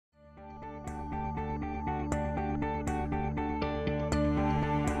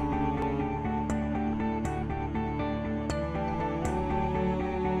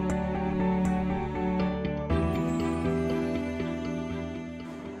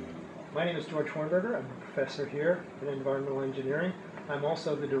My name is George Hornberger. I'm a professor here in environmental engineering. I'm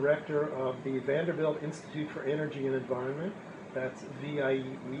also the director of the Vanderbilt Institute for Energy and Environment. That's VIEE.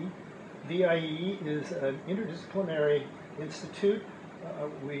 VIEE is an interdisciplinary institute.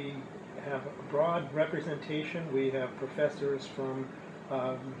 We have a broad representation. We have professors from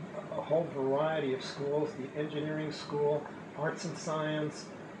a whole variety of schools: the engineering school, arts and science,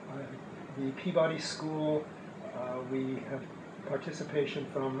 the Peabody School. We have participation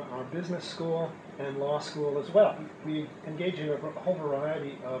from our business school and law school as well. We engage in a whole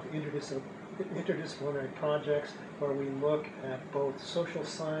variety of interdisciplinary projects where we look at both social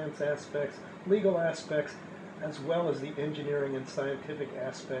science aspects, legal aspects, as well as the engineering and scientific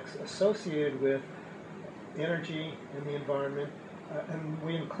aspects associated with energy and the environment. And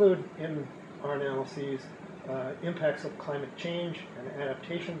we include in our analyses impacts of climate change and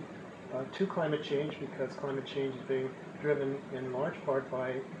adaptation to climate change, because climate change is being driven in large part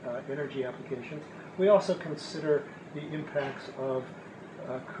by energy applications. We also consider the impacts of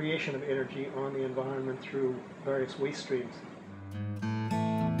creation of energy on the environment through various waste streams.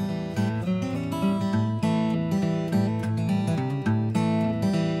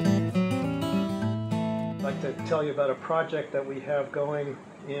 I'd like to tell you about a project that we have going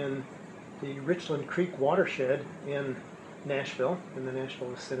in the Richland Creek Watershed in Nashville, in the Nashville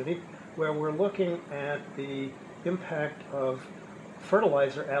vicinity, where we're looking at the impact of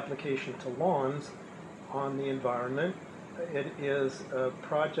fertilizer application to lawns on the environment. It is a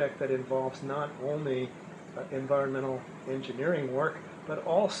project that involves not only environmental engineering work, but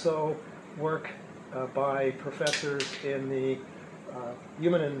also work by professors in the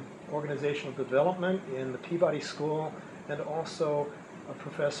human and organizational development in the Peabody School, and also a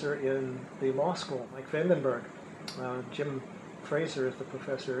professor in the law school, like Vanderbilt. Jim Fraser is the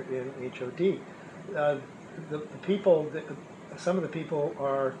professor in HOD. Some of the people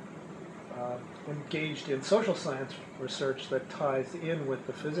are engaged in social science research that ties in with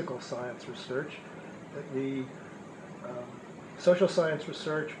the physical science research. The social science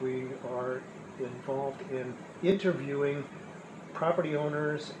research, we are involved in interviewing property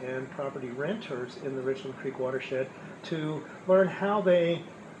owners and property renters in the Richland Creek watershed to learn how they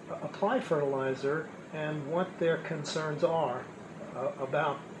apply fertilizer and what their concerns are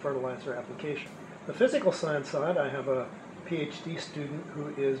about fertilizer application. The physical science side, I have a PhD student who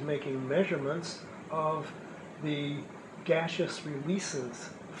is making measurements of the gaseous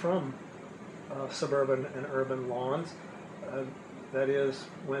releases from suburban and urban lawns. That is,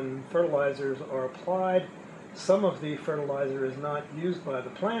 when fertilizers are applied, some of the fertilizer is not used by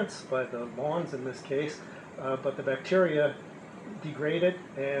the plants, by the lawns in this case, but the bacteria degrade it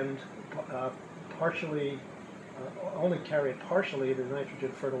and only carry partially the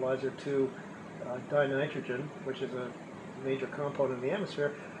nitrogen fertilizer to dinitrogen, which is a major component in the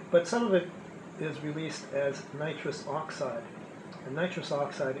atmosphere, but some of it is released as nitrous oxide. And nitrous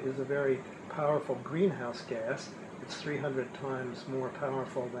oxide is a very powerful greenhouse gas. It's 300 times more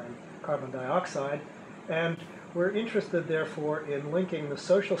powerful than carbon dioxide. And we're interested, therefore, in linking the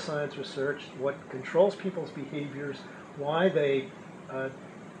social science research, what controls people's behaviors, why they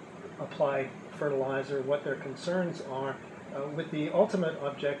apply fertilizer, what their concerns are, with the ultimate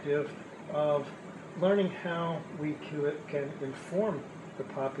objective of learning how we can inform the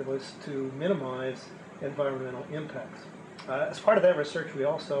populace to minimize environmental impacts. As part of that research, we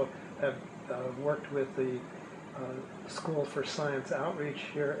also have worked with the School for Science Outreach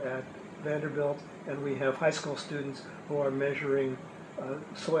here at Vanderbilt, and we have high school students who are measuring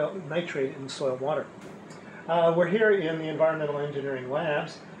soil nitrate in soil water. We're here in the environmental engineering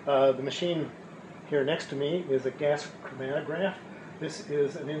labs. The machine here next to me is a gas chromatograph. This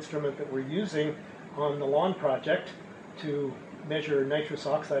is an instrument that we're using on the lawn project to measure nitrous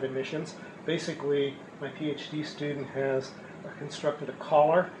oxide emissions. Basically, my PhD student has constructed a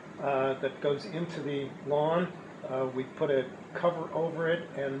collar that goes into the lawn. We put a cover over it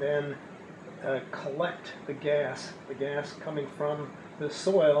and then collect the gas. The gas coming from the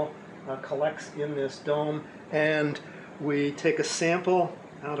soil collects in this dome, and we take a sample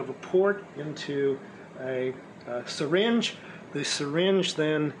out of a port into a syringe. The syringe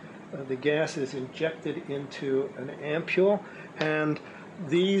then, the gas is injected into an ampule, and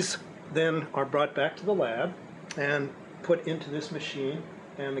these then are brought back to the lab and put into this machine,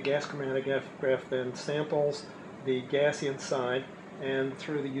 and the gas chromatograph then samples the gas inside, and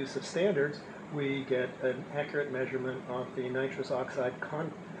through the use of standards, we get an accurate measurement of the nitrous oxide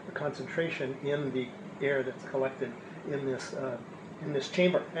concentration in the air that's collected in this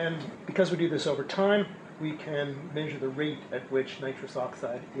chamber. And because we do this over time, we can measure the rate at which nitrous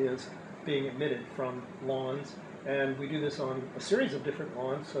oxide is being emitted from lawns. And we do this on a series of different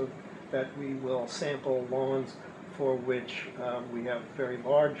lawns, so that we will sample lawns for which we have very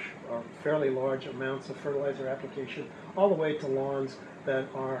large or fairly large amounts of fertilizer application, all the way to lawns that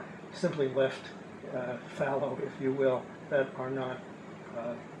are simply left fallow, if you will, that are not,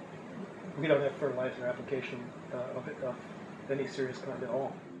 we don't have fertilizer application of any serious kind at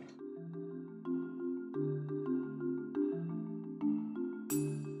all.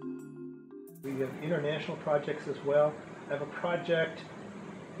 We have international projects as well. I have a project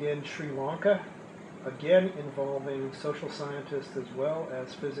in Sri Lanka, again involving social scientists as well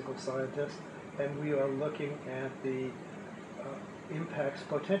as physical scientists, and we are looking at the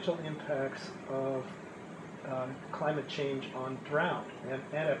potential impacts of climate change on drought and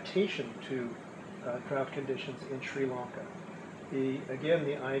adaptation to drought conditions in Sri Lanka. Again,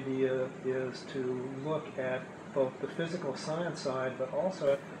 the idea is to look at both the physical science side, but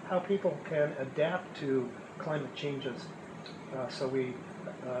also how people can adapt to climate changes. So we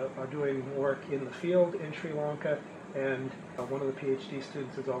are doing work in the field in Sri Lanka, and one of the PhD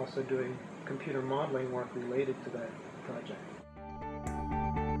students is also doing computer modeling work related to that project.